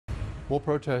More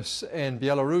protests in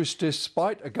Belarus,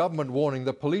 despite a government warning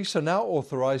that police are now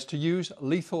authorised to use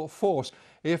lethal force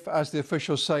if, as the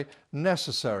officials say,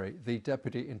 necessary. The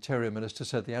Deputy Interior Minister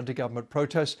said the anti-government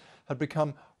protests had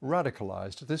become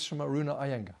radicalised. This from Aruna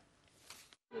Iyengar.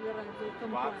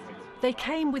 They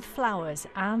came with flowers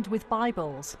and with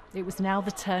Bibles. It was now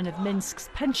the turn of Minsk's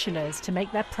pensioners to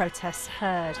make their protests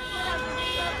heard.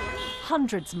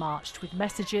 Hundreds marched with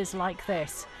messages like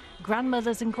this: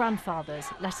 grandmothers and grandfathers,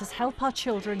 let us help our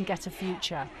children get a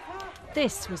future.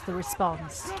 This was the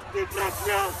response.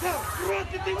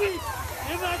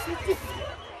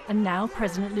 And now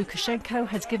President Lukashenko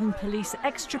has given police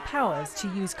extra powers to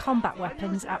use combat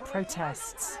weapons at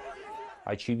protests.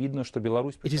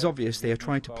 It is obvious they are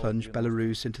trying to plunge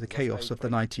Belarus into the chaos of the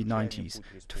 1990s,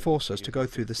 to force us to go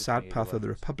through the sad path of the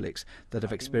republics that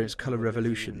have experienced colour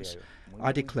revolutions.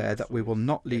 I declare that we will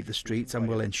not leave the streets and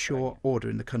will ensure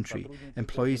order in the country.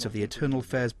 Employees of the internal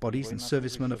affairs bodies and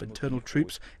servicemen of internal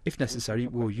troops, if necessary,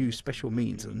 will use special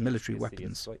means and military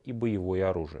weapons.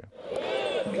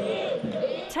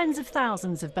 Tens of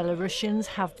thousands of Belarusians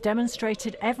have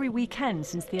demonstrated every weekend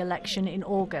since the election in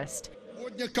August.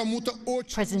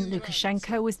 President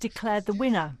Lukashenko was declared the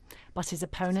winner, but his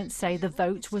opponents say the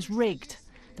vote was rigged.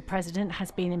 The president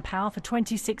has been in power for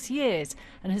 26 years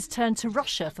and has turned to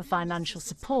Russia for financial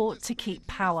support to keep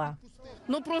power.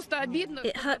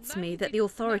 It hurts me that the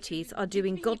authorities are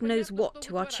doing God knows what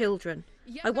to our children.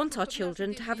 I want our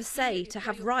children to have a say, to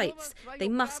have rights. They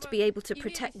must be able to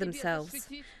protect themselves.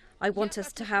 I want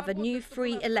us to have a new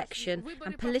free election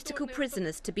and political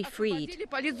prisoners to be freed.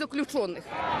 The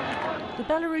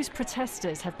Belarus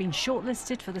protesters have been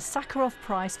shortlisted for the Sakharov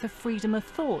Prize for Freedom of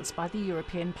Thought by the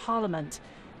European Parliament.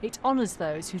 It honours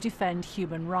those who defend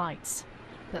human rights.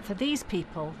 But for these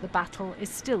people, the battle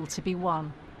is still to be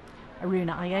won.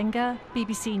 Aruna Iyengar,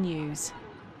 BBC News.